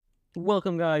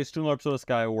Welcome, guys, to another episode of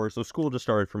Sky Wars. So school just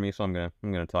started for me, so I'm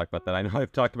gonna talk about that. I know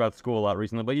I've talked about school a lot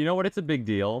recently, but you know what? It's a big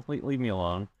deal. Leave me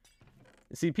alone.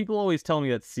 See, people always tell me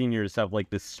that seniors have like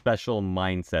this special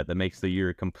mindset that makes the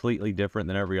year completely different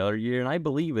than every other year, and I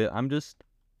believe it.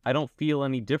 I don't feel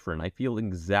any different. I feel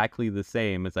exactly the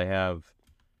same as I have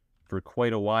for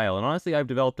quite a while. And honestly, I've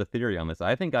developed a theory on this.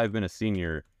 I think I've been a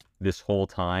senior this whole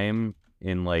time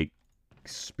in like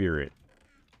spirit.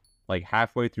 Like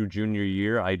halfway through junior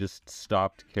year, I just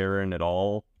stopped caring at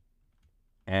all,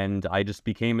 and I just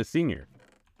became a senior.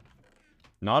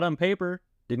 Not on paper,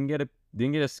 didn't get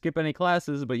to skip any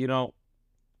classes, but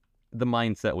the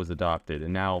mindset was adopted,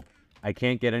 and now I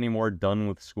can't get any more done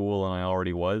with school than I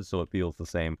already was, so it feels the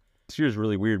same. This year's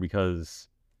really weird because,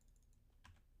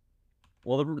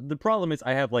 well, the problem is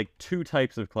I have like two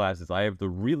types of classes. I have the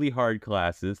really hard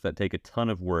classes that take a ton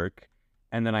of work,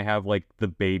 and then I have like the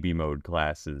baby mode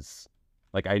classes.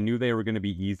 Like I knew they were going to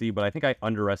be easy, but I think I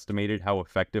underestimated how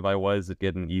effective I was at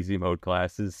getting easy mode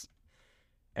classes.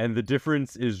 And the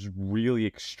difference is really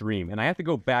extreme. And I have to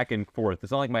go back and forth.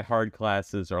 It's not like my hard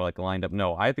classes are like lined up.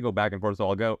 No, I have to go back and forth. So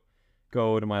I'll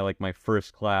go to my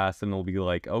first class, and it'll be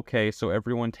like, okay, so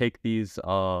everyone take these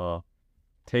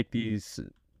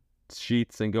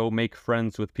sheets and go make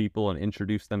friends with people and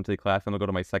introduce them to the class. And I'll go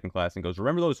to my second class and goes,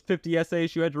 remember those 50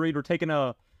 essays you had to read? We're taking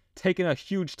a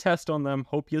huge test on them.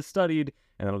 Hope you studied.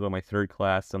 And then I'll go to my third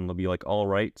class, and they'll be like, all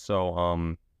right,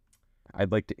 so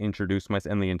I'd like to introduce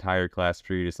myself, and the entire class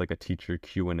period is like a teacher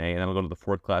Q&A. And then I'll go to the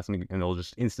fourth class, and they'll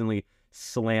just instantly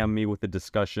slam me with a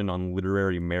discussion on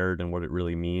literary merit and what it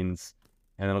really means.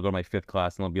 And then I'll go to my fifth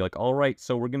class, and they'll be like, all right,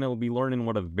 so we're going to be learning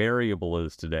what a variable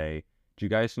is today. Do you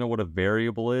guys know what a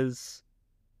variable is?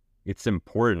 It's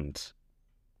important.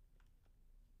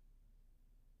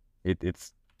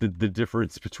 It's the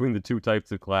difference between the two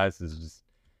types of classes. Just,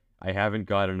 I haven't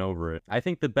gotten over it. I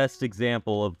think the best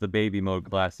example of the baby mode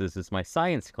classes is my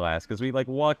science class, because we like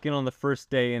walk in on the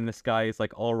first day, and this guy is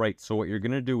like, all right, so what you're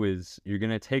gonna do is you're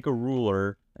gonna take a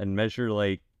ruler and measure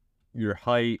like your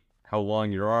height, how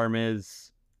long your arm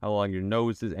is, how long your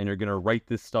nose is, and you're gonna write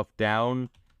this stuff down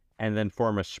and then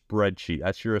form a spreadsheet.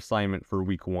 That's your assignment for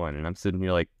week one. And I'm sitting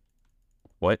here like,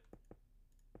 what?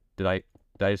 Did I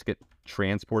just get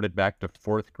transported back to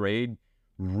fourth grade?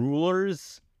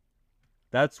 Rulers?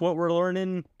 That's what we're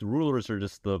learning? The rulers are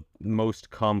just the most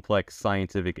complex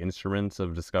scientific instruments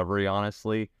of discovery,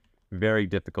 honestly. Very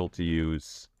difficult to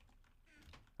use.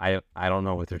 I don't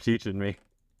know what they're teaching me.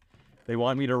 They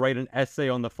want me to write an essay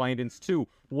on the findings too.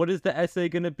 What is the essay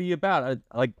going to be about?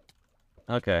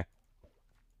 Okay.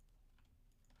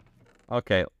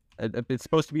 Okay. It's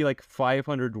supposed to be like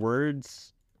 500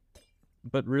 words,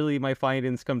 but really my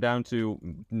findings come down to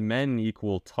men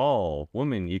equal tall,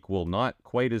 women equal not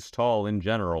quite as tall in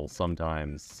general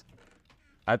sometimes.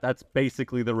 That's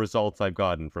basically the results I've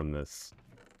gotten from this.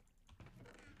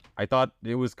 I thought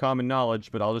it was common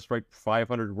knowledge, but I'll just write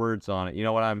 500 words on it. You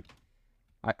know what?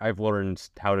 I've learned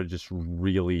how to just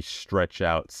really stretch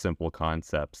out simple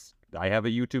concepts. I have a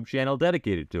YouTube channel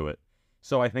dedicated to it,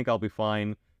 so I think I'll be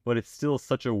fine, but it's still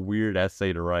such a weird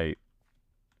essay to write.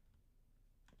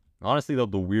 Honestly, though,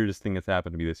 the weirdest thing that's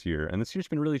happened to me this year, and this year's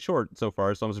been really short so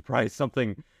far, so I'm surprised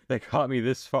something that caught me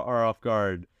this far off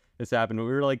guard has happened. We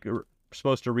were like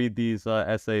supposed to read these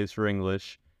essays for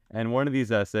English, and one of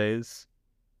these essays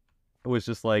was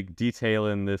just like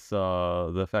detailing this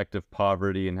the effect of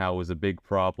poverty and how it was a big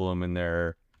problem in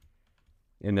their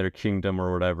kingdom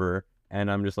or whatever. And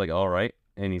I'm just like, all right.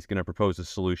 And he's going to propose a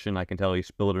solution. I can tell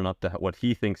he's building up to what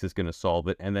he thinks is going to solve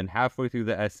it. And then halfway through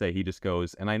the essay, he just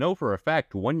goes, and I know for a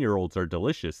fact 1-year-olds are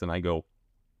delicious. And I go,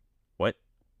 what?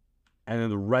 And then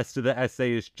the rest of the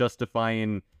essay is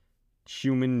justifying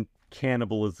human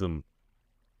cannibalism.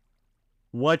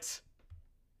 What?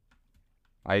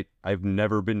 I've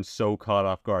never been so caught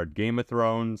off guard. Game of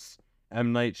Thrones,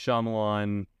 M. Night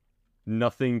Shyamalan,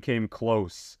 nothing came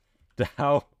close to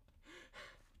how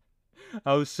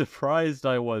surprised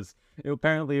I was.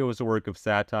 Apparently it was a work of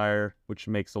satire, which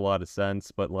makes a lot of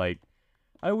sense, but like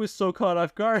I was so caught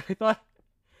off guard.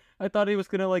 I thought he was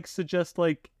gonna like suggest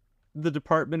like the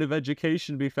Department of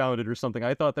Education be founded or something.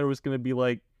 I thought there was gonna be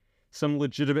like some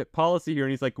legitimate policy here,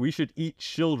 and he's like, we should eat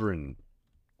children.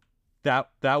 That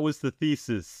was the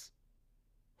thesis.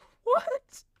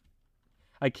 What?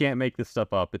 I can't make this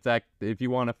stuff up. If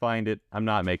you want to find it, I'm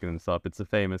not making this up. It's a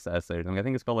famous essay or something. I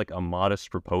think it's called like A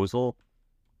Modest Proposal.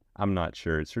 I'm not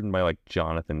sure. It's written by like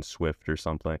Jonathan Swift or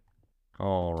something.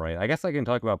 All right. I guess I can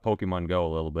talk about Pokemon Go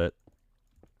a little bit.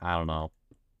 I don't know.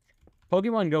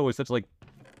 Pokemon Go is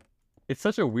it's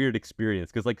such a weird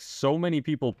experience because like so many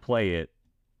people play it.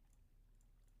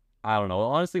 I don't know.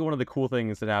 Honestly, one of the cool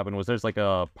things that happened was there's like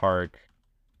a park.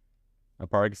 A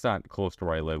park. It's not close to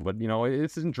where I live, but you know,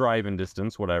 it's in driving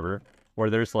distance, whatever. Where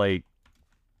there's like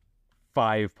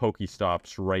 5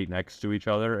 Pokestops right next to each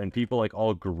other, and people like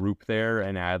all group there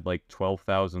and add like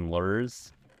 12,000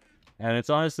 lures. And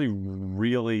it's honestly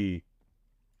really,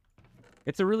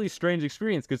 it's a really strange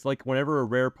experience because like whenever a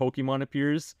rare Pokemon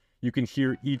appears, you can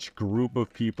hear each group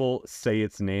of people say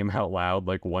its name out loud,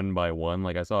 like one by one.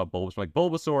 Like I saw a Bulbasaur, like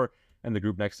Bulbasaur, and the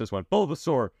group next to us went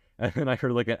Bulbasaur, and then I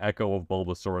heard like an echo of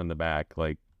Bulbasaur in the back.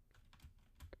 Like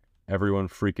everyone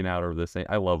freaking out over this thing.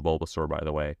 I love Bulbasaur, by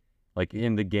the way. Like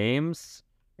in the games,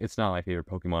 it's not my favorite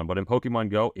Pokemon, but in Pokemon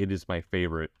Go, it is my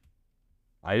favorite.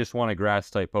 I just want a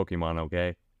grass type Pokemon,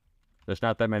 okay? There's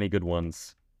not that many good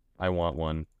ones. I want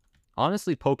one.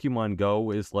 Honestly, Pokemon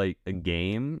Go is like a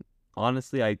game.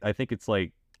 Honestly, I think it's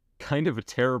like kind of a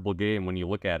terrible game when you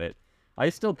look at it. I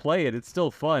still play it. It's still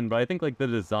fun, but I think like the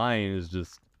design is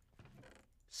just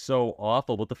so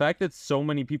awful. But the fact that so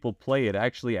many people play it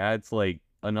actually adds like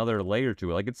another layer to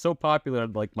it. Like it's so popular,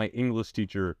 like my English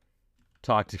teacher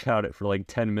talked about it for like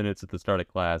 10 minutes at the start of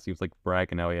class. He was like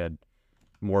bragging how he had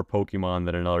more Pokemon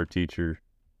than another teacher.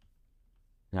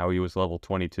 How he was level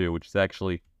 22, which is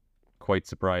actually quite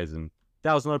surprising.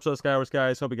 That was another episode of Skywars,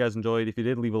 guys. Hope you guys enjoyed. If you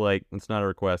did, leave a like. It's not a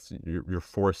request. You're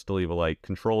forced to leave a like.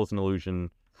 Control is an illusion.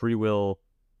 Free will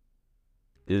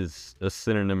is a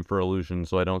synonym for illusion,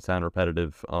 so I don't sound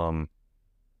repetitive. You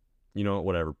know,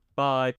 whatever. Bye.